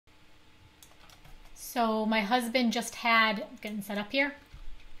So my husband just had, getting set up here.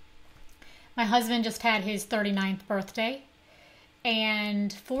 My husband just had his 39th birthday.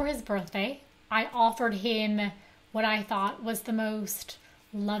 And for his birthday, I offered him what I thought was the most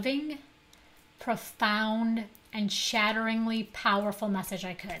loving, profound, and shatteringly powerful message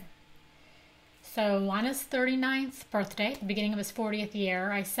I could. So on his 39th birthday, the beginning of his 40th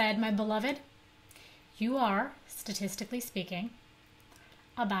year, I said, my beloved, you are, statistically speaking,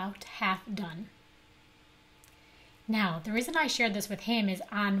 about half done. Now, the reason I shared this with him is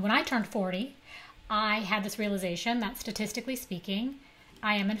when I turned 40, I had this realization that statistically speaking,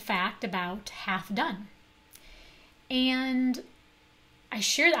 I am in fact about half done. And I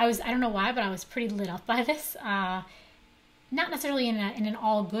don't know why, but I was pretty lit up by this. Not necessarily in an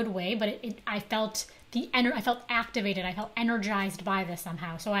all good way, but I felt I felt activated. I felt energized by this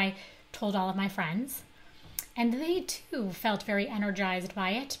somehow. So I told all of my friends, and they too felt very energized by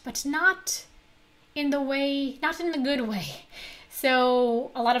it, but not in the good way.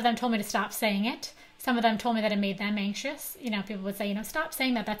 So a lot of them told me to stop saying it. Some of them told me that it made them anxious. People would say, stop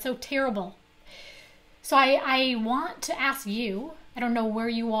saying that. That's so terrible. So I want to ask you, I don't know where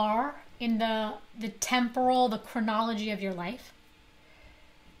you are in the chronology of your life,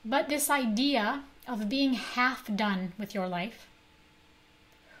 but this idea of being half done with your life,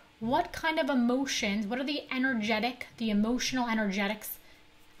 what kind of emotions, what are the emotional energetics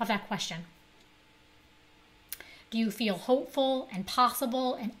of that question? Do you feel hopeful and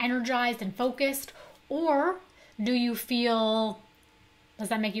possible and energized and focused? Or does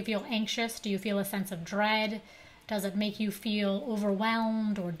that make you feel anxious? Do you feel a sense of dread? Does it make you feel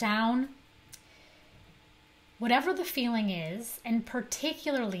overwhelmed or down? Whatever the feeling is, and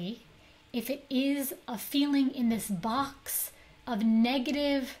particularly if it is a feeling in this box of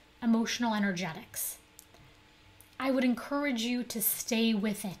negative emotional energetics, I would encourage you to stay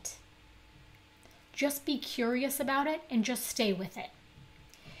with it. Just be curious about it and just stay with it.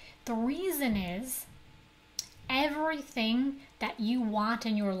 The reason is everything that you want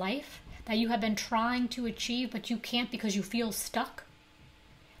in your life that you have been trying to achieve but you can't because you feel stuck,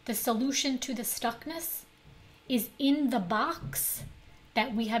 the solution to the stuckness is in the box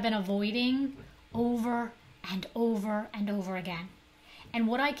that we have been avoiding over and over and over again. And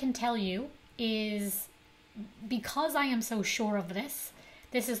what I can tell you is, because I am so sure of this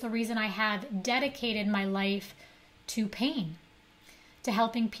is the reason I have dedicated my life to pain, to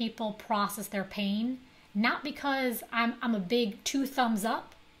helping people process their pain. Not because I'm a big 2 thumbs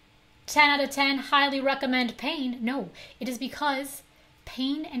up, 10 out of 10, highly recommend pain. No, it is because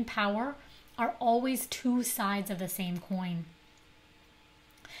pain and power are always 2 sides of the same coin.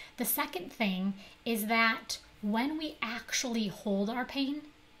 The second thing is that when we actually hold our pain,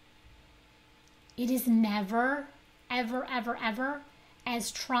 it is never, ever, ever, ever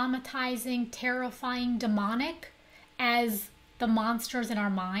as traumatizing, terrifying, demonic as the monsters in our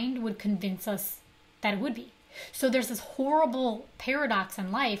mind would convince us that it would be. So there's this horrible paradox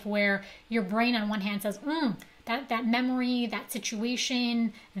in life where your brain on one hand says, that memory, that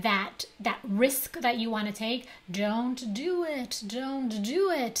situation, that risk that you want to take, don't do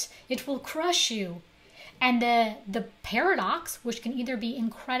it, it will crush you. And the paradox, which can either be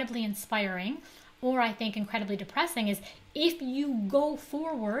incredibly inspiring or I think incredibly depressing, is if you go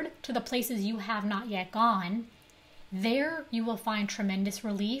forward to the places you have not yet gone, there you will find tremendous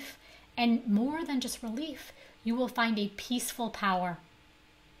relief, and more than just relief, you will find a peaceful power.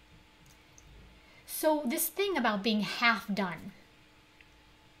 So this thing about being half done,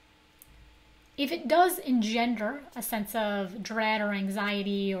 if it does engender a sense of dread or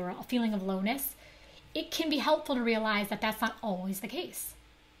anxiety or a feeling of lowness, it can be helpful to realize that that's not always the case.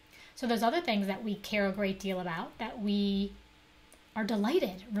 So there's other things that we care a great deal about, that we are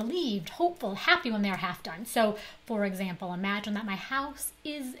delighted, relieved, hopeful, happy when they're half done. So, for example, imagine that my house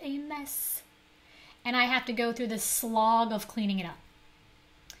is a mess and I have to go through this slog of cleaning it up.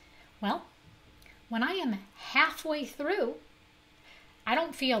 Well, when I am halfway through, I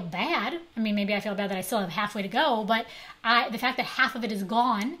don't feel bad. I mean, maybe I feel bad that I still have halfway to go, but the fact that half of it is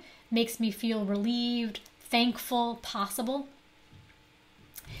gone makes me feel relieved, thankful, possible.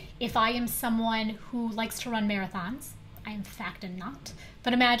 If I am someone who likes to run marathons, I in fact am not,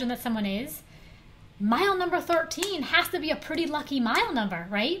 but imagine that someone is, mile number 13 has to be a pretty lucky mile number,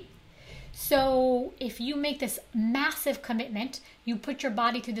 right? So if you make this massive commitment, you put your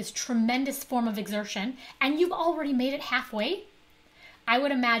body through this tremendous form of exertion, and you've already made it halfway, I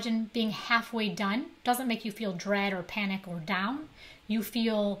would imagine being halfway done doesn't make you feel dread or panic or down. You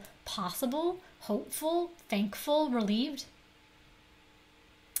feel possible, hopeful, thankful, relieved.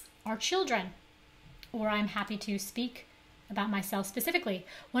 Our children, or I'm happy to speak about myself specifically.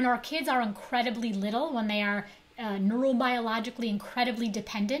 When our kids are incredibly little, when they are neurobiologically incredibly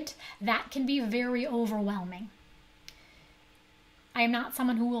dependent, that can be very overwhelming. I am not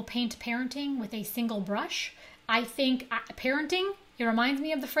someone who will paint parenting with a single brush. I think parenting, it reminds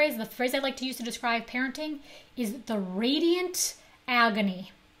me of the phrase I like to use to describe parenting is the radiant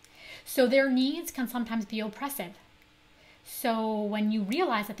agony. So their needs can sometimes be oppressive. So when you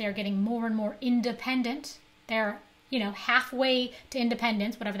realize that they're getting more and more independent, they're, halfway to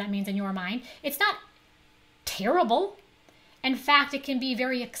independence, whatever that means in your mind, it's not terrible. In fact, it can be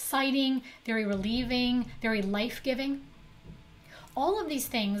very exciting, very relieving, very life-giving. All of these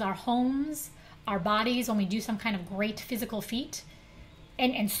things, our homes, our bodies, when we do some kind of great physical feat,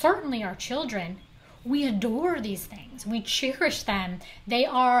 and certainly our children, we adore these things. We cherish them. They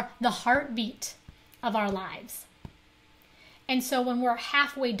are the heartbeat of our lives. And so when we're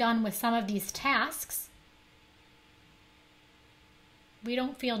halfway done with some of these tasks, we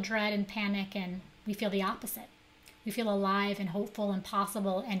don't feel dread and panic, and we feel the opposite. We feel alive and hopeful and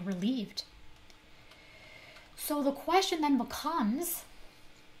possible and relieved. So the question then becomes,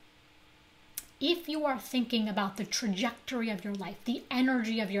 if you are thinking about the trajectory of your life, the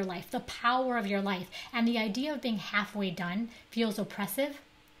energy of your life, the power of your life, and the idea of being halfway done feels oppressive,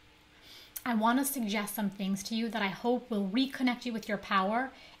 I want to suggest some things to you that I hope will reconnect you with your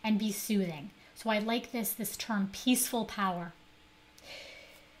power and be soothing. So I like this term, peaceful power.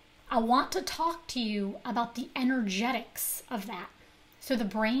 I want to talk to you about the energetics of that. So the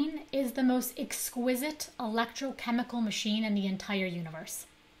brain is the most exquisite electrochemical machine in the entire universe.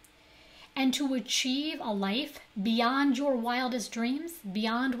 And to achieve a life beyond your wildest dreams,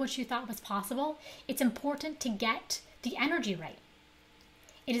 beyond what you thought was possible, it's important to get the energy right.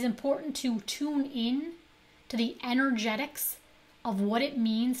 It is important to tune in to the energetics of what it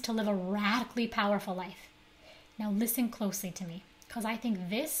means to live a radically powerful life. Now listen closely to me, because I think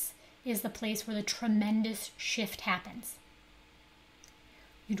this is the place where the tremendous shift happens.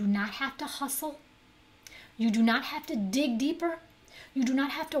 You do not have to hustle. You do not have to dig deeper. You do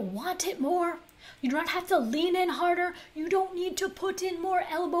not have to want it more. You do not have to lean in harder. You don't need to put in more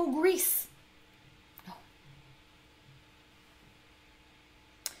elbow grease. No.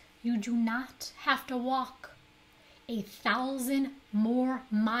 You do not have to walk 1,000 more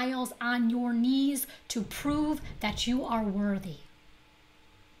miles on your knees to prove that you are worthy.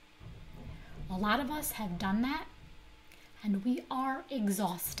 A lot of us have done that, and we are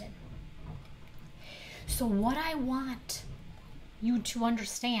exhausted. So what I want you to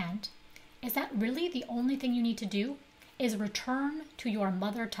understand is that really the only thing you need to do is return to your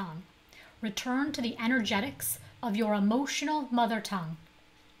mother tongue. Return to the energetics of your emotional mother tongue.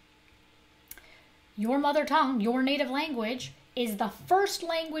 Your mother tongue, your native language, is the first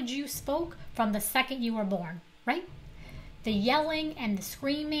language you spoke from the second you were born, right? The yelling and the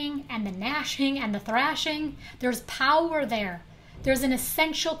screaming and the gnashing and the thrashing, there's power there. There's an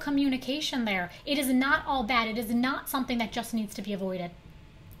essential communication there. It is not all bad. It is not something that just needs to be avoided.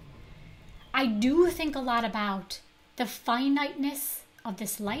 I do think a lot about the finiteness of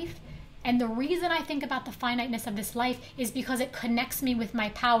this life. And the reason I think about the finiteness of this life is because it connects me with my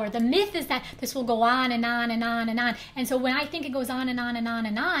power. The myth is that this will go on and on and on and on. And so when I think it goes on and on and on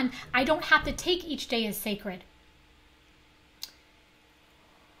and on, I don't have to take each day as sacred.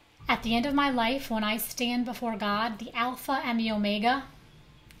 At the end of my life, when I stand before God, the Alpha and the Omega,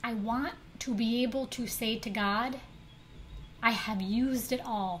 I want to be able to say to God, I have used it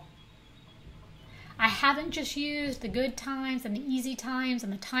all. I haven't just used the good times and the easy times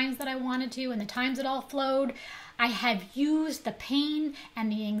and the times that I wanted to and the times it all flowed. I have used the pain and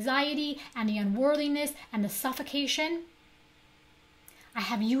the anxiety and the unworthiness and the suffocation. I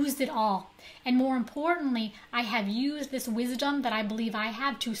have used it all. And more importantly, I have used this wisdom that I believe I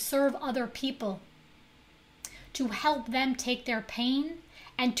have to serve other people, to help them take their pain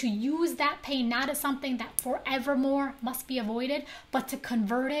and to use that pain not as something that forevermore must be avoided, but to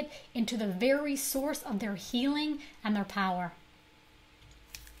convert it into the very source of their healing and their power.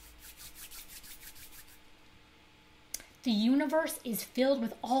 The universe is filled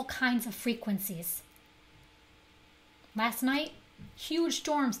with all kinds of frequencies. Last night, huge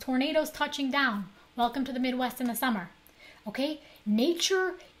storms, tornadoes touching down. Welcome to the Midwest in the summer. Okay?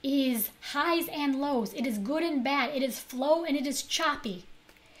 Nature is highs and lows. It is good and bad. It is flow and it is choppy.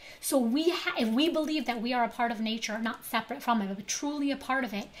 So if we believe that we are a part of nature, not separate from it, but truly a part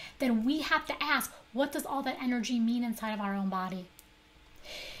of it, then we have to ask, what does all that energy mean inside of our own body?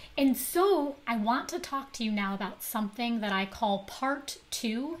 And so I want to talk to you now about something that I call part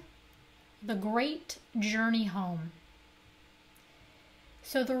 2, the great journey home.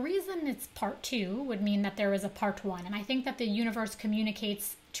 So the reason it's part 2 would mean that there is a part 1. And I think that the universe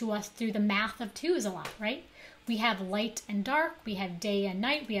communicates to us through the math of 2s a lot, right? We have light and dark, we have day and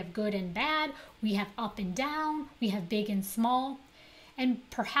night, we have good and bad, we have up and down, we have big and small. And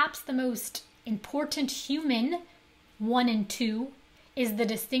perhaps the most important human 1 and 2 is the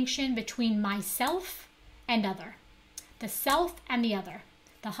distinction between myself and other. The self and the other.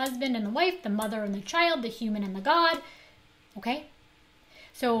 The husband and the wife, the mother and the child, the human and the God. Okay?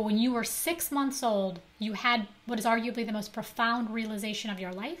 So when you were 6 months old, you had what is arguably the most profound realization of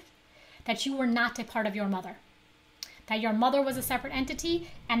your life, that you were not a part of your mother. That your mother was a separate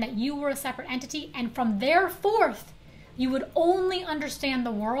entity and that you were a separate entity. And from there forth, you would only understand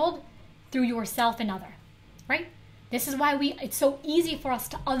the world through yourself and other, right? This is why it's so easy for us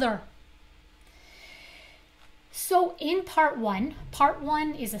to other. So in part 1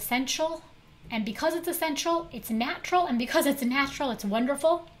 is essential. And because it's essential, it's natural. And because it's natural, it's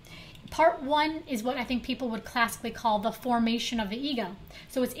wonderful. Part 1 is what I think people would classically call the formation of the ego.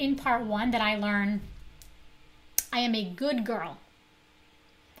 So it's in part 1 that I learn I am a good girl.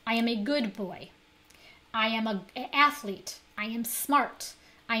 I am a good boy. I am an athlete. I am smart.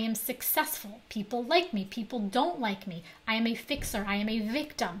 I am successful. People like me. People don't like me. I am a fixer. I am a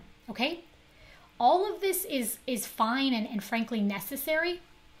victim. Okay? All of this is fine and frankly necessary.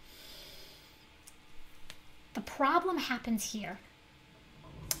 The problem happens here.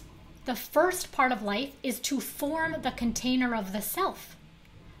 The first part of life is to form the container of the self,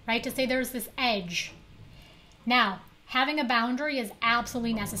 right? To say there's this edge. Now, having a boundary is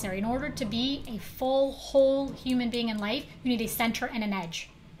absolutely necessary. In order to be a full, whole human being in life, you need a center and an edge,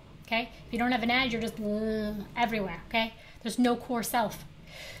 okay? If you don't have an edge, you're just everywhere, okay? There's no core self.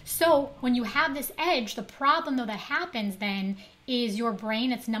 So when you have this edge, the problem though that happens then is your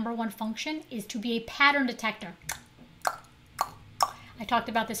brain, its number one function is to be a pattern detector. I talked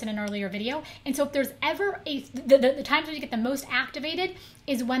about this in an earlier video. And so if there's ever the times when you get the most activated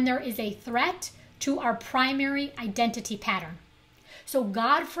is when there is a threat to our primary identity pattern. So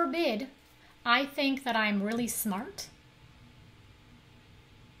God forbid, I think that I'm really smart.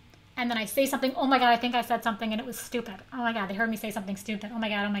 And then I say something, oh my God, I think I said something and it was stupid. Oh my God, they heard me say something stupid. Oh my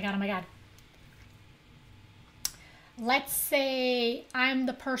God, oh my God, oh my God. Let's say I'm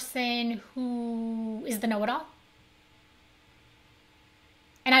the person who is the know-it-all.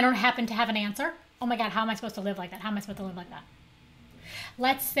 And I don't happen to have an answer. Oh my God, how am I supposed to live like that? How am I supposed to live like that?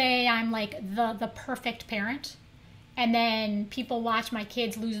 Let's say I'm like the perfect parent. And then people watch my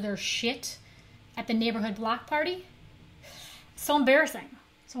kids lose their shit at the neighborhood block party. So embarrassing.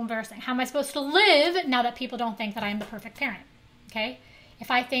 So embarrassing. How am I supposed to live now that people don't think that I'm the perfect parent? Okay?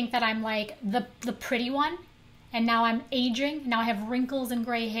 If I think that I'm like the pretty one, and now I'm aging, now I have wrinkles and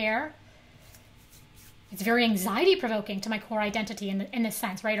gray hair, it's very anxiety provoking to my core identity in this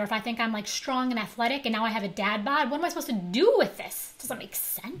sense, right? Or if I think I'm like strong and athletic and now I have a dad bod, what am I supposed to do with this? Does that make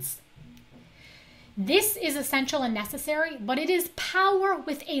sense? This is essential and necessary, but it is power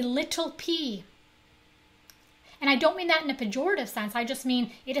with a little p. And I don't mean that in a pejorative sense. I just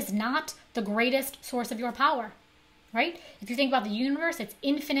mean it is not the greatest source of your power, right? If you think about the universe, it's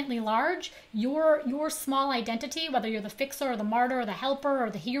infinitely large. Your small identity, whether you're the fixer or the martyr or the helper or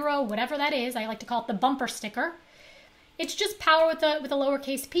the hero, whatever that is, I like to call it the bumper sticker. It's just power with a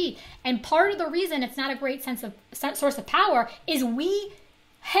lowercase p. And part of the reason it's not a great source of power is we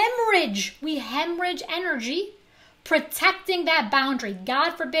hemorrhage energy protecting that boundary.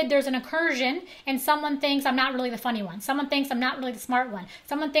 God forbid there's an incursion and someone thinks I'm not really the funny one. Someone thinks I'm not really the smart one.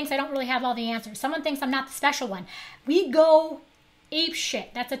 Someone thinks I don't really have all the answers. Someone thinks I'm not the special one. We go ape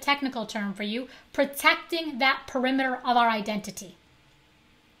shit. That's a technical term for you. Protecting that perimeter of our identity.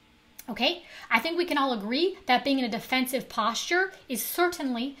 Okay? I think we can all agree that being in a defensive posture is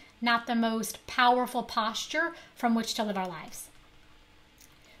certainly not the most powerful posture from which to live our lives.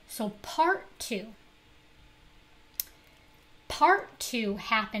 So part 2. Part 2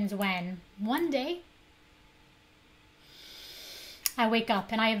 happens when one day I wake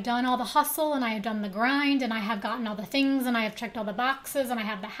up and I have done all the hustle and I have done the grind and I have gotten all the things and I have checked all the boxes and I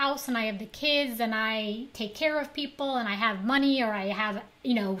have the house and I have the kids and I take care of people and I have money or I have,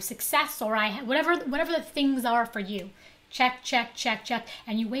 success or I have whatever the things are for you. Check, check, check, check.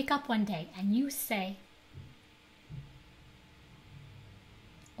 And you wake up one day and you say,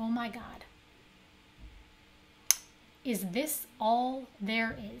 oh my God. Is this all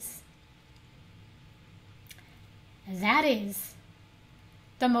there is? That is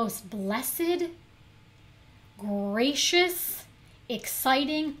the most blessed, gracious,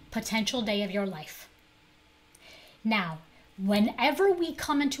 exciting potential day of your life. Now, Whenever we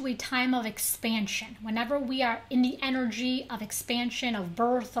come into a time of expansion, whenever we are in the energy of expansion, of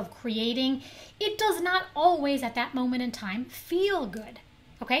birth, of creating, it does not always at that moment in time feel good.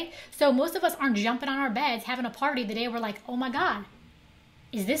 Okay? So most of us aren't jumping on our beds, having a party the day we're like, oh my God,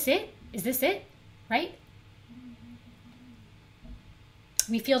 is this it? Is this it? Right?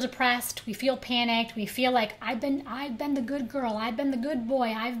 We feel depressed, we feel panicked, we feel like I've been the good girl, I've been the good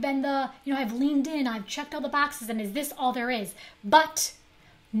boy, I've been the, I've leaned in, I've checked all the boxes, and is this all there is? But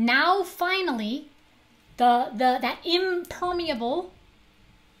now finally, that impermeable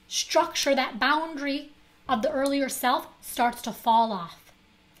structure, that boundary of the earlier self starts to fall off.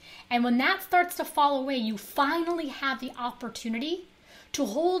 And when that starts to fall away, you finally have the opportunity to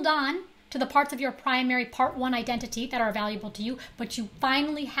hold on to the parts of your primary part one identity that are valuable to you, but you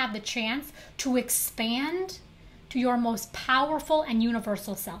finally have the chance to expand to your most powerful and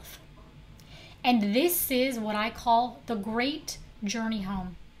universal self. And this is what I call the great journey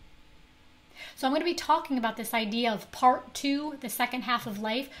home. So I'm going to be talking about this idea of part two, the second half of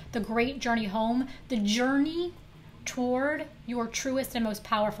life, the great journey home, the journey toward your truest and most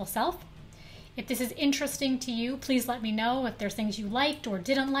powerful self. If this is interesting to you, please let me know. If there's things you liked or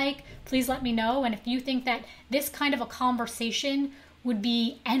didn't like, please let me know. And if you think that this kind of a conversation would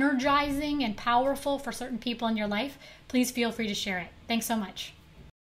be energizing and powerful for certain people in your life, please feel free to share it. Thanks so much.